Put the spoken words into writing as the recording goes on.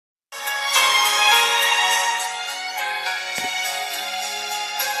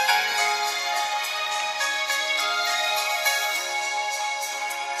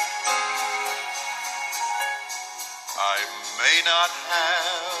not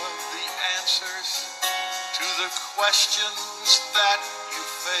have the answers to the questions that you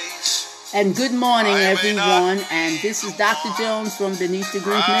face. And good morning, everyone. And this is Dr. Jones from Beneath the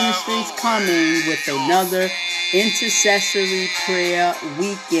Grief Ministries coming with another Intercessory Prayer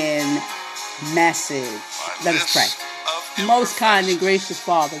Weekend message. Let us pray. Most kind and gracious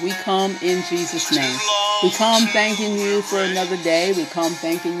Father, we come in Jesus' name. We come thanking you for another day. We come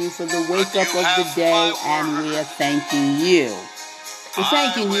thanking you for the wake up of the day, and we are thanking you. We're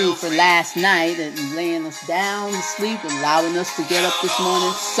thanking you for last night and laying us down to sleep, allowing us to get up this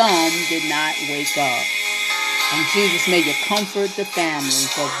morning. Some did not wake up. And Jesus, may you comfort the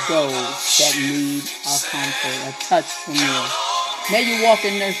families of those that need a comfort, a touch from you. May you walk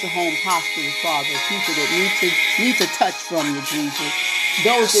in nursing homes, hospitals, Father, people that need to touch from you, Jesus.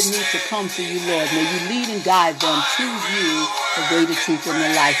 Those that need to come to you, Lord, may you lead and guide them to you, the way, the truth, and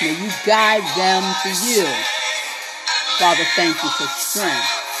the life. May you guide them to you. Father, thank you for strength.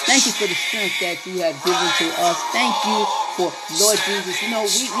 Thank you for the strength that you have given to us. Thank you for, Lord Jesus,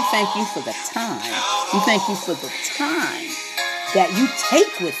 we thank you for the time. We thank you for the time that you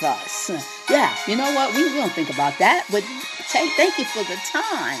take with us. Yeah, you know what? We don't think about that, but thank you for the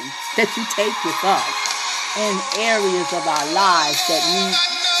time that you take with us in areas of our lives that need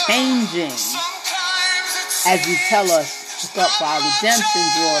changing. As you tell us, look up, for our redemption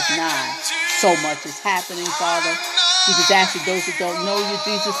draweth nigh. So much is happening, Father. We just ask that those that don't know you,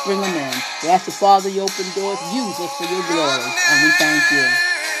 Jesus, bring them in. We ask the Father, you open doors, use us for your glory, and we thank you.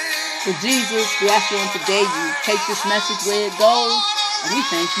 So Jesus, we ask you on today, you take this message where it goes, and we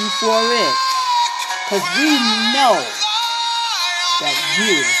thank you for it. Because we know that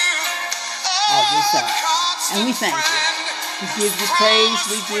you are with us. And we thank you. We give you praise,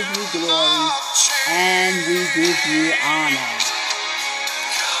 we give you glory, and we give you honor.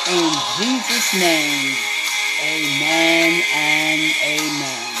 In Jesus' name, amen and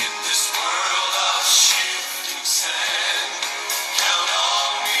amen.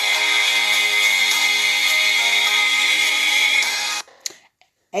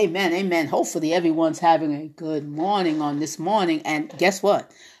 Amen, amen. Hopefully everyone's having a good morning on this morning. And guess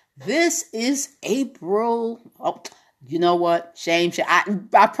what? This is April. Oh, you know what? Shame.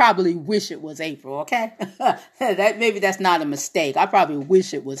 I probably wish it was April, okay? Maybe that's not a mistake. I probably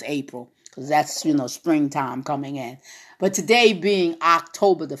wish it was April because that's, springtime coming in. But today being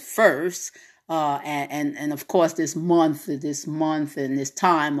October the 1st, and of course this month and this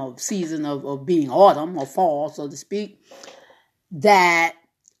time of season of being autumn or fall, so to speak, that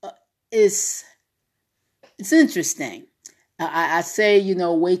it's interesting. I say,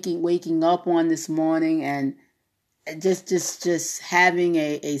 waking up on this morning and just having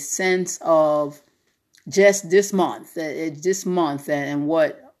a sense of just this month and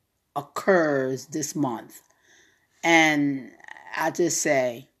what occurs this month. And I just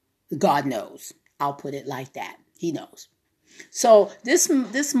say, God knows. I'll put it like that. He knows. So this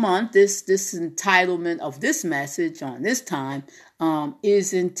month, this entitlement of this message on this time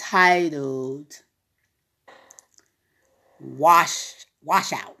is entitled Wash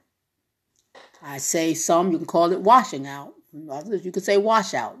Out. I say some, you can call it washing out. Others, you could say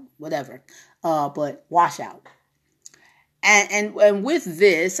wash out, whatever. But wash out. And with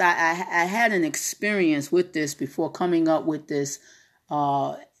this, I had an experience with this before coming up with this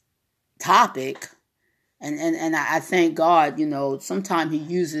topic. And I thank God, sometimes he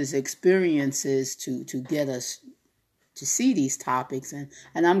uses experiences to get us to see these topics. And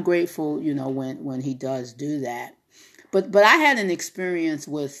I'm grateful, when he does do that. But I had an experience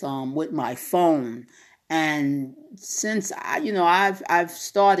with my phone. And since I've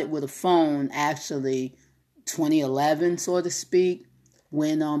started with a phone actually 2011, so to speak,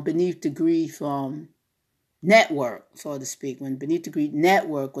 when Beneath the Grief Network, so to speak, when Beneath the Grief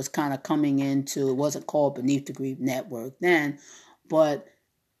Network was kind of coming into, it wasn't called Beneath the Grief Network then, but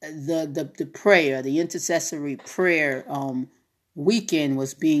the prayer, the intercessory prayer weekend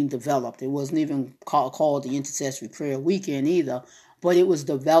was being developed. It wasn't even called the Intercessory Prayer Weekend either, but it was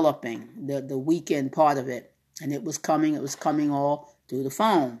developing the weekend part of it, and it was coming all through the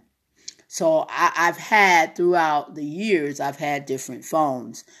phone. So I've had throughout the years, I've had different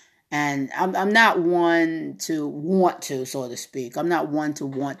phones, and I'm not one to want to, so to speak. I'm not one to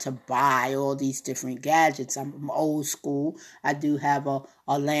want to buy all these different gadgets. I'm old school. I do have a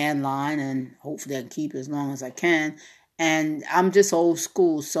landline, and hopefully I can keep it as long as I can. And I'm just old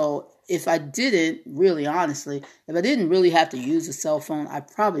school. So if I didn't really have to use a cell phone, I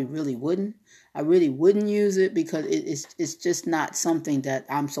probably really wouldn't. I really wouldn't use it because it's just not something that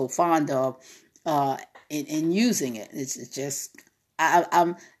I'm so fond of in using it. It's just,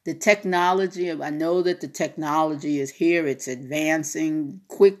 I'm the technology. I know that the technology is here. It's advancing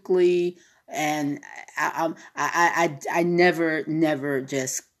quickly, and I never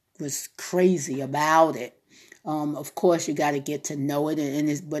just was crazy about it. Of course, you got to get to know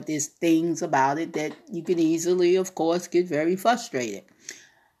it, but there's things about it that you can easily, of course, get very frustrated.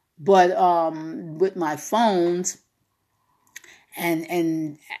 But with my phones,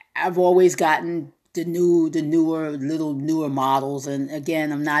 and I've always gotten the newer models. And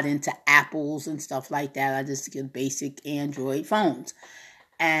again, I'm not into Apples and stuff like that. I just get basic Android phones.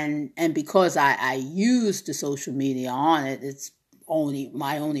 And because I use the social media on it, it's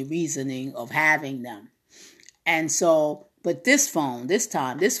my only reasoning of having them. And so, but this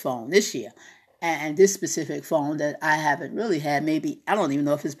year, and this specific phone that I haven't really had, maybe, I don't even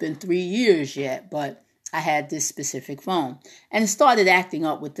know if it's been 3 years yet, but I had this specific phone. And it started acting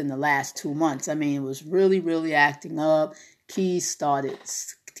up within the last 2 months. I mean, it was really, really acting up. Keys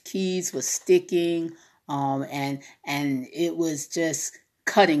were sticking, and it was just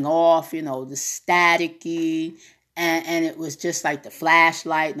cutting off, the staticky. And it was just like the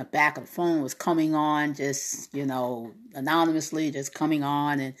flashlight in the back of the phone was coming on, just, anonymously, just coming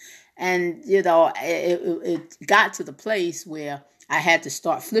on. And it got to the place where I had to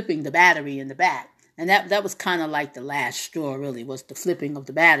start flipping the battery in the back. And that was kind of like the last straw, really, was the flipping of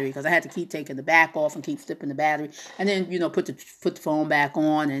the battery, because I had to keep taking the back off and keep flipping the battery. And then, put the phone back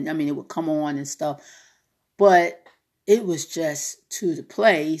on. And, I mean, it would come on and stuff. But it was just to the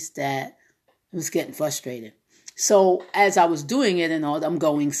place that it was getting frustrated. So as I was doing it and all, I'm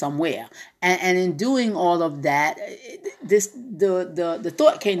going somewhere. And in doing all of that, the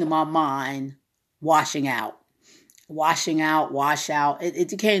thought came to my mind, wash out.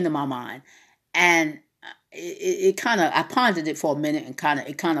 It came to my mind. And it kind of, I pondered it for a minute, and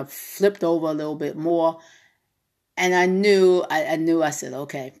it kind of flipped over a little bit more. And I knew, I said,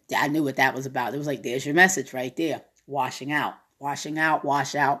 okay, I knew what that was about. It was like, there's your message right there. Washing out,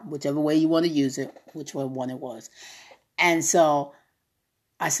 wash out, whichever way you want to use it, which one it was. And so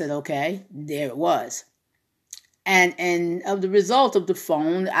I said, okay, there it was. And of the result of the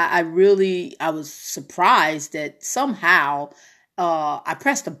phone, I was surprised that somehow I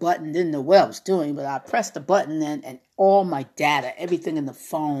pressed a button, didn't know what I was doing, but I pressed the button and all my data, everything in the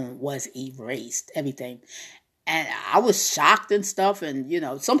phone was erased, everything. And I was shocked and stuff. And,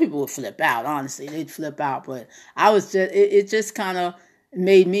 some people would flip out, honestly. They'd flip out. But it just kind of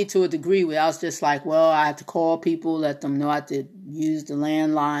made me to a degree where I was just like, well, I have to call people, let them know. I have to use the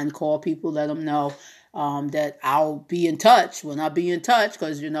landline, call people, let them know that I'll be in touch when I be in touch,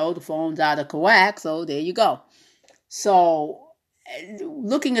 because, the phone's out of coax. So there you go. So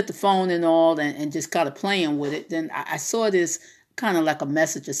looking at the phone and all, and just kind of playing with it, then I saw this kind of like a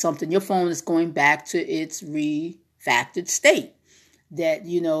message or something. Your phone is going back to its refactored state. That,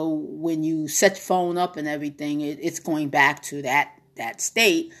 when you set your phone up and everything, it's going back to that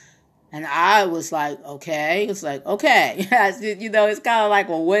state. And I was like, okay. It's like, okay. It's kind of like,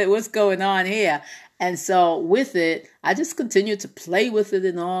 well, what's going on here? And so with it, I just continued to play with it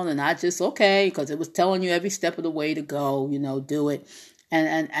and all. And I just, okay, because it was telling you every step of the way to go, do it.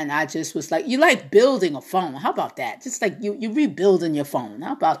 And I just was like, you like building a phone. How about that? Just like you rebuilding your phone.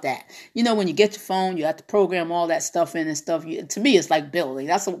 How about that? When you get your phone, you have to program all that stuff in and stuff. To me, it's like building.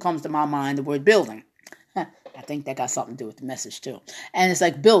 That's what comes to my mind, the word building. I think that got something to do with the message too. And it's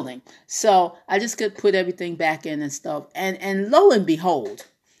like building. So I just could put everything back in and stuff. And lo and behold,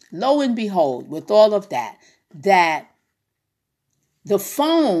 with all of that the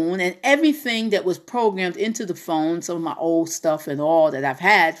phone and everything that was programmed into the phone, some of my old stuff and all that I've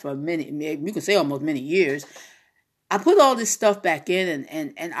had for you could say almost many years, I put all this stuff back in,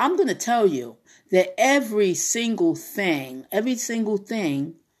 and I'm going to tell you that every single thing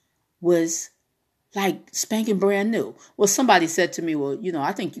was like spanking brand new. Well, somebody said to me, well,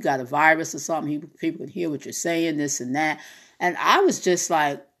 I think you got a virus or something. People can hear what you're saying, this and that. And I was just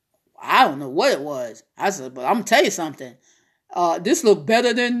like, I don't know what it was. I said, but I'm going to tell you something. This looked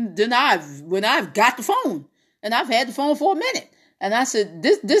better than when I've got the phone, and I've had the phone for a minute. And I said,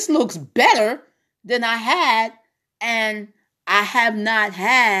 this looks better than I had, and I have not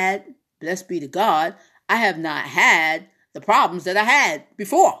had, blessed be to God, I have not had the problems that I had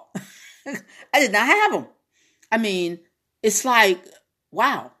before. I did not have them. I mean, it's like,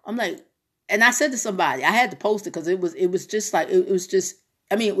 wow. I'm like, and I said to somebody, I had to post it because it was just like, it was just,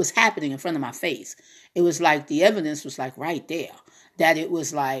 I mean, it was happening in front of my face. It was like the evidence was like right there, that it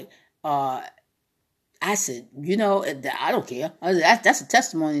was like, I said, I don't care. That's a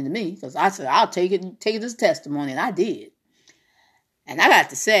testimony to me, because I said, I'll take it as a testimony, and I did. And I got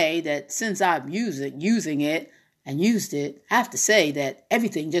to say that since I'm using it, and used it, I have to say that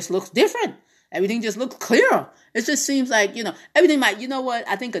everything just looks different. Everything just looks clearer. It just seems like, everything might,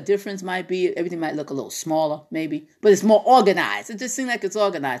 I think a difference might be everything might look a little smaller, maybe, but it's more organized. It just seems like it's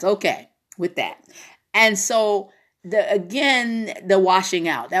organized. Okay, with that. And so, the washing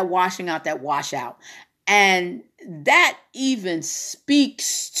out, that washout. And that even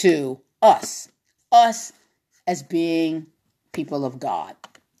speaks to us as being people of God.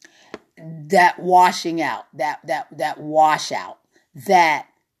 That washing out, that washout, that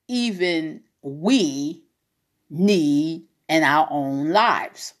even we need in our own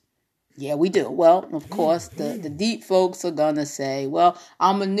lives. Yeah, we do. Well, of course, the deep folks are going to say, well,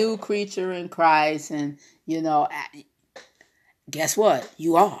 I'm a new creature in Christ. And, guess what?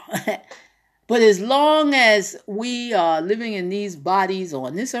 You are. But as long as we are living in these bodies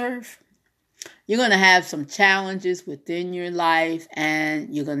on this earth, you're going to have some challenges within your life,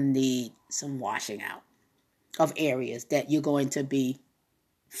 and you're going to need some washing out of areas that you're going to be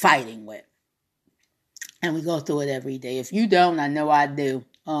fighting with. And we go through it every day. If you don't, I know I do.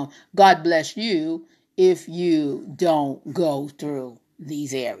 God bless you if you don't go through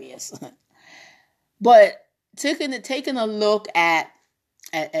these areas. But taking a look at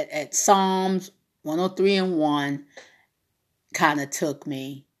Psalms 103:1 kind of took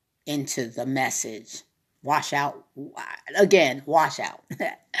me into the message. Wash out. Again, wash out.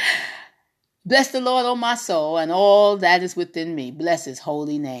 Bless the Lord, O my soul, and all that is within me. Bless his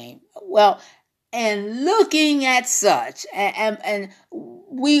holy name. Well, and looking at such, and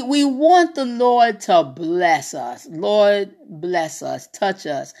we want the Lord to bless us. Lord, bless us, touch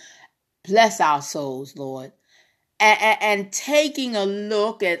us, bless our souls, Lord. And taking a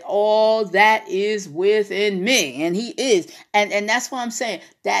look at all that is within me. And he is. And that's what I'm saying.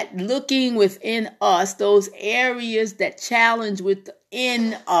 That looking within us, those areas that challenge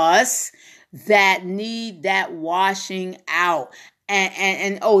within us that need that washing out.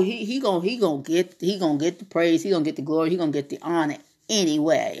 And he gonna get the praise, he gonna get the glory, he gonna get the honor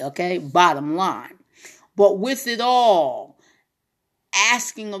anyway, okay? Bottom line. But with it all,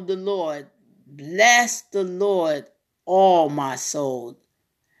 asking of the Lord, bless the Lord, all my soul,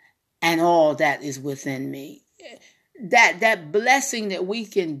 and all that is within me. That blessing that we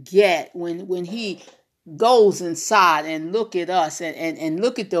can get when he goes inside and look at us and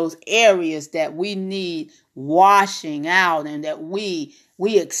look at those areas that we need washing out, and that we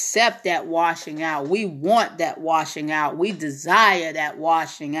accept that washing out. We want that washing out. We desire that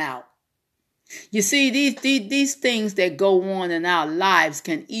washing out. You see, these things that go on in our lives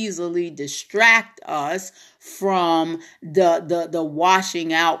can easily distract us from the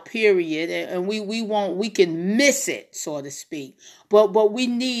washing out period, and we can miss it, so to speak. But we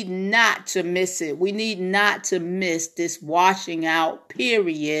need not to miss it. We need not to miss this washing out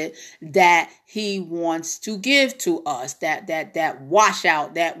period that he wants to give to us, that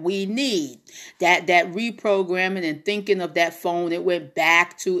washout that we need, that reprogramming and thinking of that phone, it went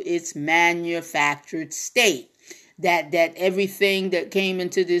back to its manufactured state. That everything that came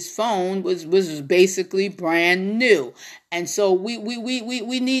into this phone was basically brand new. And so we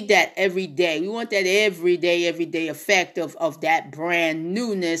need that every day. We want that everyday effect of that brand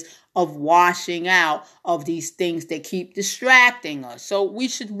newness, of washing out of these things that keep distracting us. So we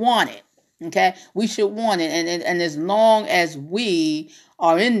should want it. Okay, we should want it, and as long as we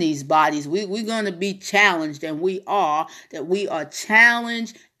are in these bodies, we're going to be challenged, and we are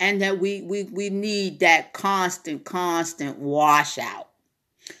challenged, and that we need that constant washout.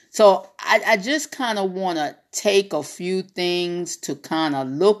 So I just kind of want to take a few things to kind of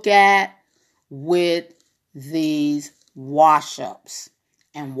look at with these wash-ups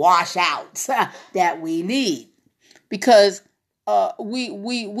and wash-outs that we need, because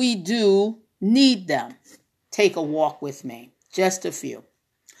we do need them. Take a walk with me. Just a few.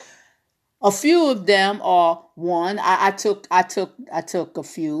 A few of them are, one, I took a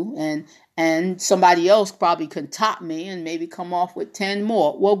few, and somebody else probably could top me and maybe come off with 10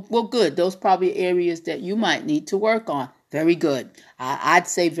 more. Well, good. Those probably areas that you might need to work on. Very good. I'd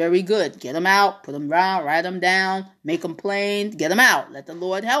say very good. Get them out, put them down, write them down, make them plain, get them out. Let the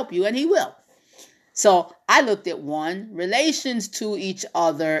Lord help you, and he will. So I looked at one, relations to each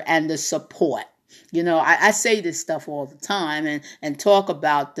other and the support. I say this stuff all the time and talk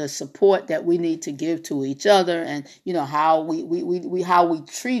about the support that we need to give to each other, and, how we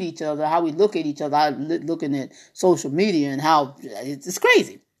treat each other, how we look at each other, looking at social media, and how it's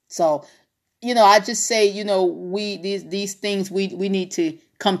crazy. So, I just say, these things we need to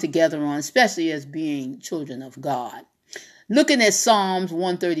come together on, especially as being children of God. Looking at Psalms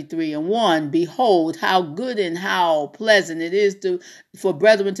 133:1, behold, how good and how pleasant it is for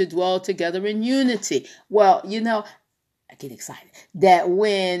brethren to dwell together in unity. Well, I get excited that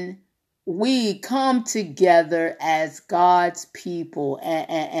when we come together as God's people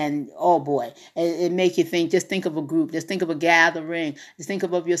and oh boy, it make you think, just think of a group, just think of a gathering, just think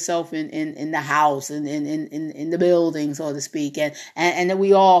of yourself in the house and in the building, so to speak, and that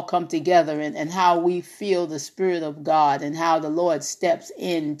we all come together and how we feel the Spirit of God and how the Lord steps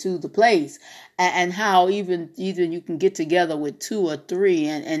into the place. And how even you can get together with 2 or 3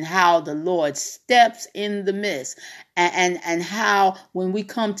 and how the Lord steps in the midst. And how when we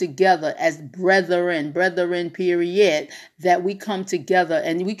come together as brethren, period, that we come together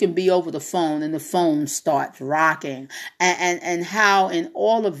and we can be over the phone and the phone starts rocking. And how in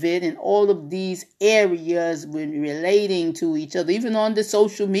all of it, in all of these areas, when relating to each other, even on the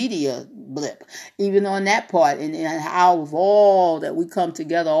social media blip, even on that part, and how of all that we come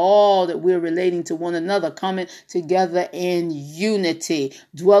together, all that we're relating to one another, coming together in unity,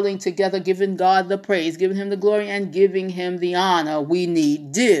 dwelling together, giving God the praise, giving him the glory, and giving him the honor we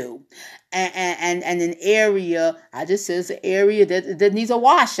need due. And an area, I just said it's an area that needs a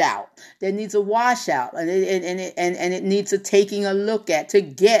washout. That needs a washout, and it needs a taking a look at to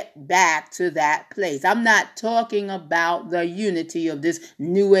get back to that place. I'm not talking about the unity of this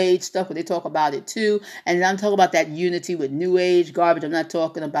New Age stuff, but they talk about it too. And I'm talking about that unity with New Age garbage. I'm not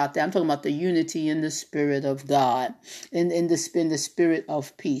talking about that. I'm talking about the unity in the Spirit of God, in the Spirit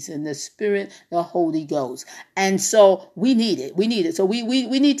of peace, in the Spirit, the Holy Ghost. And so we need it. We need it. So we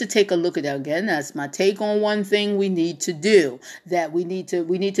need to take a look at that again. That's my take on one thing we need to do. That we need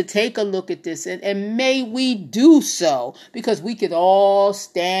to take a look at this, and may we do so, because we could all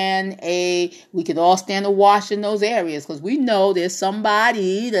stand a wash in those areas, because we know there's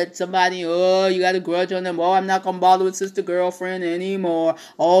somebody, oh, you got a grudge on them. Oh, I'm not gonna bother with sister girlfriend anymore.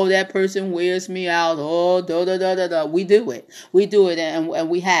 Oh, that person wears me out. Oh, we do it, and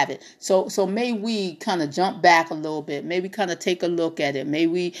we have it. So may we kind of jump back a little bit. Maybe kind of take a look at it. May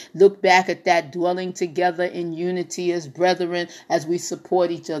we look back at that, dwelling together in unity as brethren, as we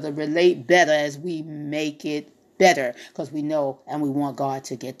support each other, relate better as we make it better, because we know and we want God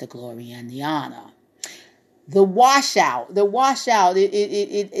to get the glory and the honor. The washout,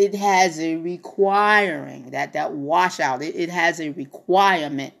 it has a requiring that washout. It has a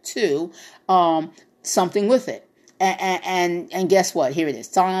requirement too, something with it. And guess what? Here it is.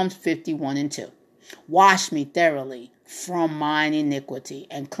 Psalms 51:2. Wash me thoroughly from mine iniquity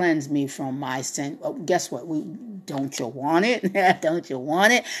and cleanse me from my sin. Well, guess what? Don't you want it? Don't you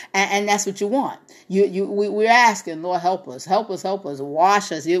want it? And that's what you want. We're asking, Lord, help us,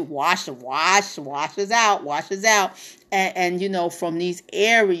 wash us, wash us out. And from these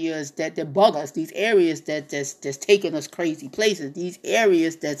areas that bug us, these areas that's taking us crazy places, these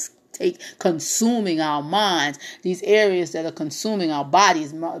areas that's consuming our minds, these areas that are consuming our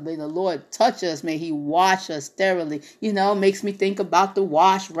bodies. May the Lord touch us. May he wash us thoroughly. Makes me think about the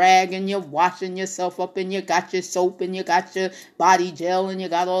wash rag, and you're washing yourself up, and you got your soap, and you got your body gel, and you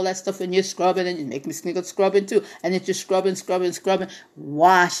got all that stuff, and you're scrubbing, and you make me think of scrubbing too. And it's just scrubbing,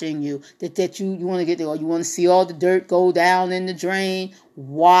 washing you. That you want to get there, or you want to see all the dirt go down in the drain,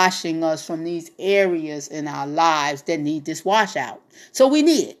 washing us from these areas in our lives that need this washout. So we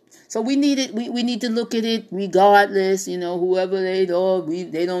need it. So we need it. We need to look at it regardless. Whoever they don't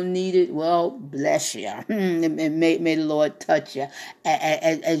need it. Well, bless you. And may the Lord touch you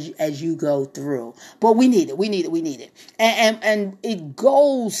as you go through. But we need it. And it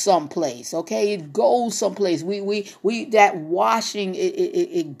goes someplace. Okay, it goes someplace. We that washing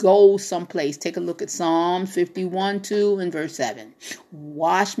it goes someplace. Take a look at Psalm 51:2 and verse 7.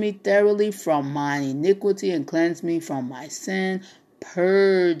 Wash me thoroughly from mine iniquity and cleanse me from my sin.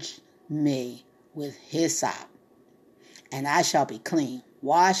 Purge me with hyssop, and I shall be clean.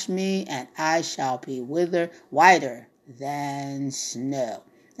 Wash me, and I shall be whiter than snow.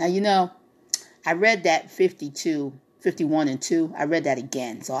 Now, I read that 51:2. I read that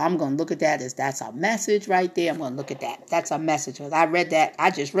again. So I'm going to look at that as that's our message right there. I'm going to look at that. That's our message. I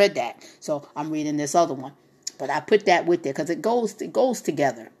just read that. So I'm reading this other one. But I put that with there because it goes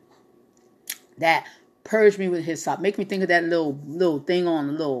together. That purge me with hyssop. Make me think of that little thing on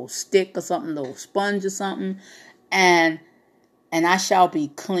a little stick or something, little sponge or something. And I shall be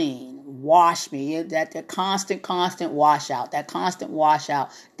clean. Wash me. That constant washout. That constant washout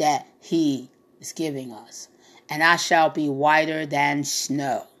that he is giving us. And I shall be whiter than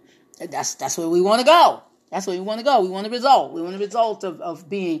snow. That's where we want to go. That's where we want to go. We want a result. We want a result of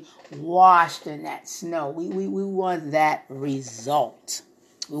being washed in that snow. We want that result.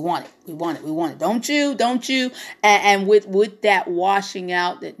 We want it. We want it. We want it. Don't you? Don't you? And with that washing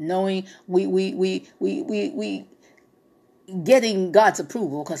out, that knowing we getting God's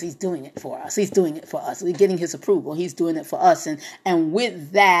approval because He's doing it for us. He's doing it for us. We're getting His approval. He's doing it for us. And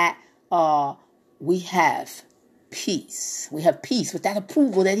with that, we have peace. We have peace with that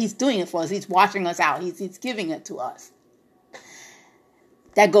approval that He's doing it for us. He's washing us out. He's giving it to us.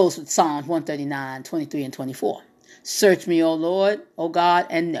 That goes with Psalms 139, 23, and 24. Search me, O Lord, O God,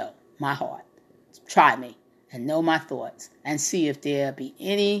 and know my heart. Try me and know my thoughts, and see if there be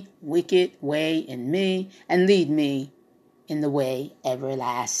any wicked way in me, and lead me in the way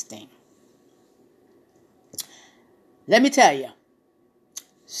everlasting. Let me tell you,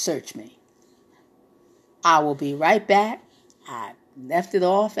 search me. I will be right back. I left it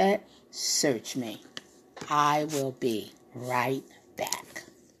off at search me. I will be right back.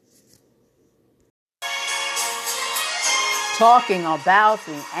 Talking about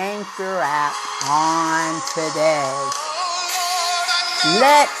the Anchor app on today.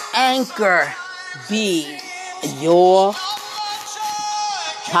 Let Anchor be your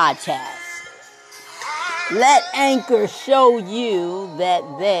podcast. Let Anchor show you that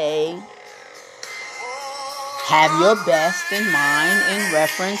they have your best in mind in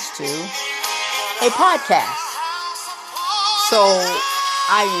reference to a podcast. So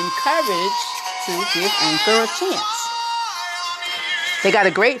I encourage to give Anchor a chance. They got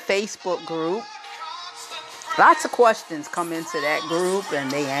a great Facebook group. Lots of questions come into that group and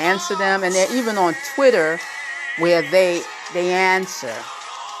they answer them. And they're even on Twitter where they answer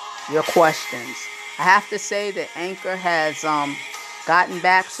your questions. I have to say that Anchor has gotten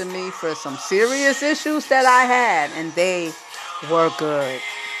back to me for some serious issues that I had, and they were good.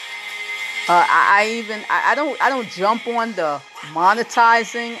 I don't jump on the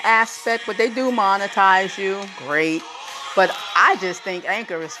monetizing aspect, but they do monetize you. Great. But I just think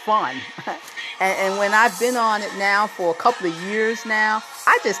Anchor is fun. and when I've been on it now for a couple of years now,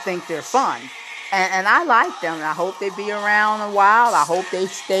 I just think they're fun. And I like them. I hope they be around a while. I hope they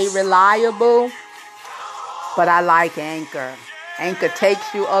stay reliable. But I like Anchor. Anchor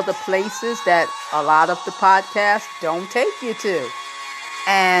takes you other places that a lot of the podcasts don't take you to.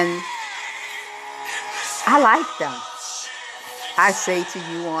 And I like them. I say to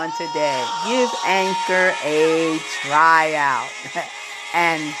you on today, give Anchor a try out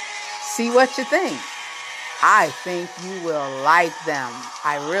and see what you think. I think you will like them.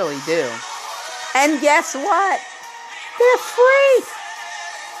 I really do. And guess what? They're free.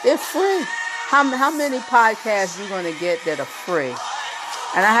 They're free. How many podcasts are you going to get that are free?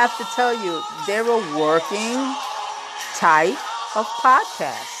 And I have to tell you, they're a working type of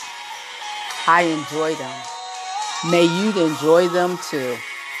podcast. I enjoy them. May you enjoy them too.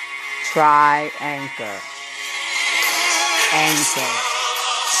 Try Anchor. Anchor.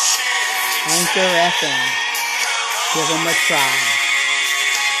 Anchor FM. Give them a try.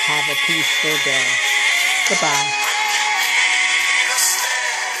 Have a peaceful day. Goodbye.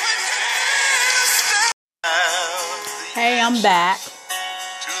 Hey, I'm back.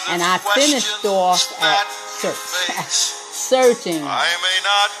 And I finished off at searching.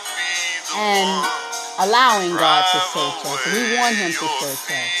 And allowing God to search us. We want Him to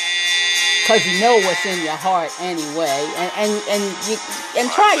search us. Because you know what's in your heart anyway. And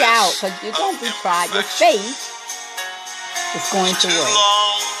try it out. Because you're going to be tried. Your faith is going to work.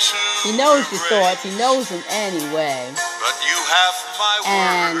 He knows your thoughts. He knows them anyway.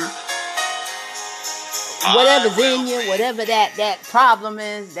 And whatever's in you, whatever that problem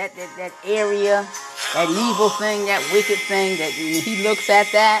is, that area, that evil thing, that wicked thing, that He looks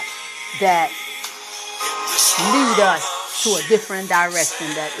at that lead us to a different direction,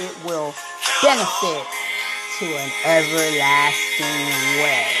 that it will benefit to an everlasting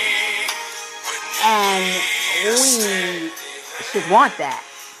way. And we should want that.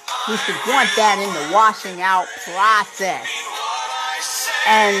 We should want that in the washing out process.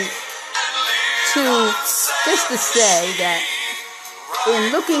 And just to say that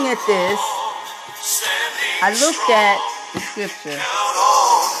in looking at this, I looked at the scripture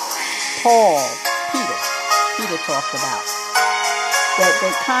Peter talked about. That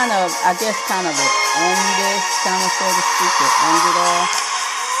they kind of end this, so to speak, they end it all.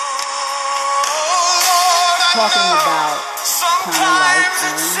 Talking about kind of like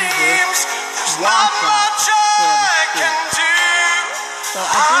in this washout, so to speak. So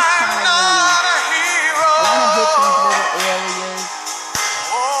I just kind of want to hit these little areas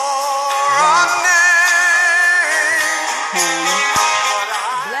that can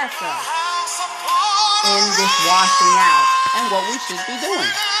bless us in this washing out and what we should be doing.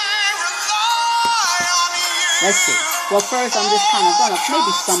 Let's see. Well, first, I'm just kind of going to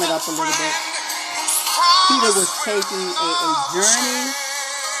maybe sum it up a little bit. Peter was taking a journey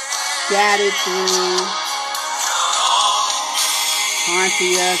scattered through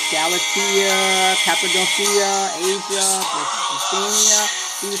Pontus, Galatia, Cappadocia, Asia, Bithynia.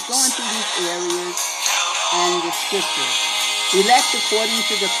 He was going through these areas and the scriptures. Elect according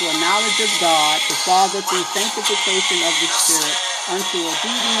to the foreknowledge of God, the Father, through sanctification of the Spirit, unto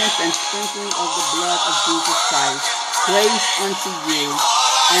obedience and sprinkling of the blood of Jesus Christ. Grace unto you,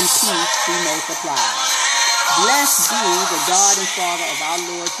 and peace be multiplied. Blessed be the God and Father of our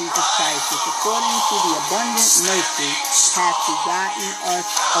Lord Jesus Christ, which according to the abundant mercy hath begotten us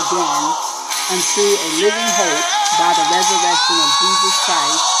again unto a living hope by the resurrection of Jesus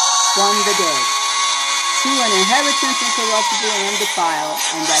Christ from the dead, to an inheritance incorruptible and undefiled,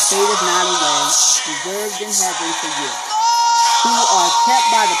 and that fadeth not away, reserved in heaven for you, who are kept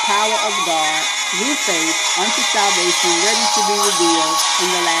by the power of God through faith unto salvation, ready to be revealed in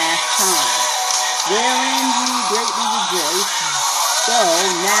the last time. Wherein ye greatly rejoice, though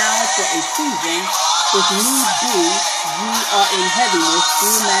now for a season, if need be, ye are in heaviness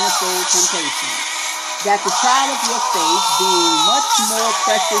through manifold temptation, that the trial of your faith, being much more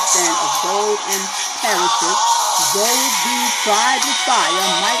precious than of gold and perisheth, though it be tried with fire,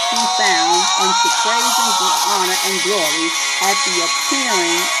 might be found unto praise and honor and glory at the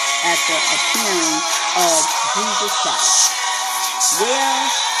appearing of Jesus Christ.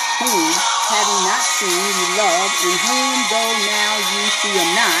 Whom, having not seen, ye love, in whom though now ye see him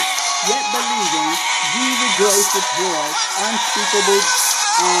not, yet believing, ye rejoice with joy unspeakable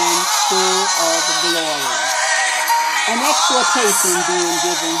and full of glory. An exhortation being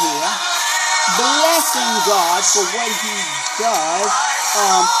given here, blessing God for what he does,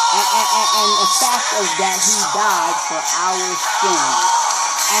 and the fact of that he died for our sins,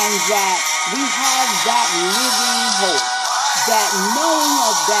 and that we have that living hope, that knowing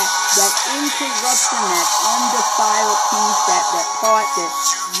of that incorruption, that undefiled peace, that part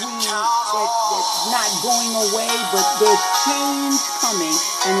that's not going away, but there's change coming,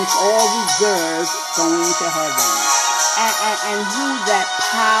 and it's all reserved going to heaven. And who that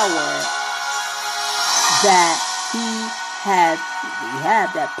power that we have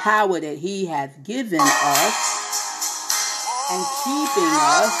that power that he has given us, and keeping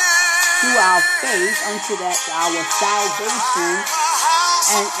us through our faith unto that our salvation,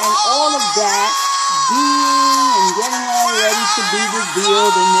 and all of that being and getting all ready to be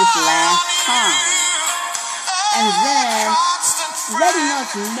revealed in this last time. And then letting us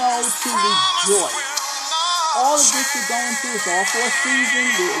know to rejoice. All of this we're going through is all for a season.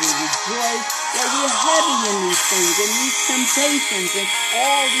 We rejoice that we're heavy in these things and these temptations and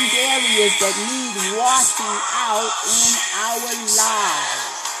all these areas that need washing out in our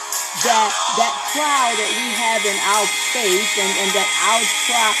lives. That trial that we have in our faith, and that our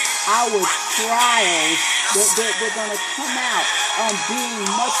trials, they're going to come out being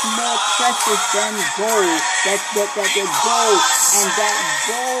much more precious than gold. That gold, and that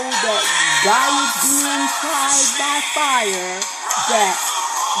gold that by it being tried by fire, that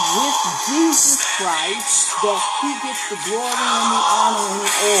with Jesus Christ, that he gets the glory and the honor and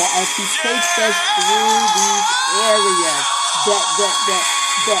the all as he takes us through these areas.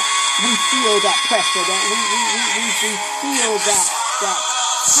 That we feel that pressure, that we feel that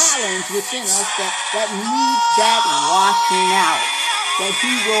challenge within us that needs that washing out, that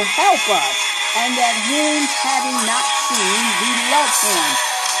he will help us, and that whom having not seen, we love him,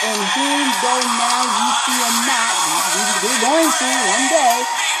 and whom though now ye see him not, we're going to one day,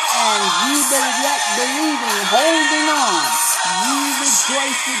 and ye yet believing, holding on, ye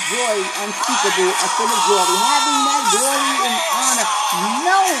rejoice with joy unspeakable, full of glory, having that glory and honor,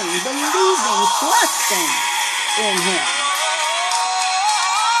 knowing, believing, trusting in him.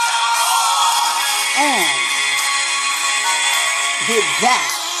 And with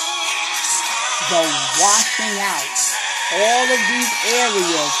that, the washing out, all of these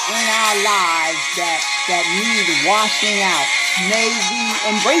areas in our lives that need washing out, may we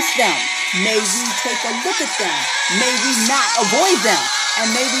embrace them. May we take a look at them. May we not avoid them.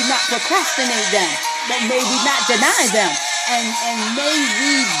 And may we not procrastinate them. But may we not deny them. And may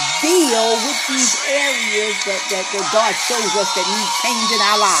we deal with these areas that God shows us that need change in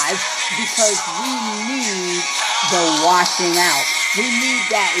our lives, because we need the washing out. We need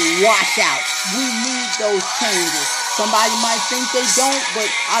that wash out. We need those changes. Somebody might think they don't, but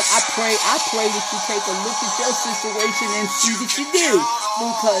I pray that you take a look at your situation and see that you do.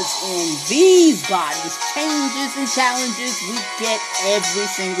 Because in these bodies, changes and challenges we get every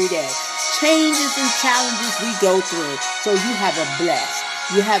single day. Changes and challenges we go through. So you have a blessed,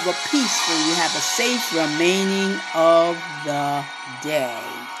 you have a peaceful, you have a safe remaining of the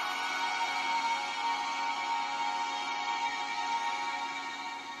day.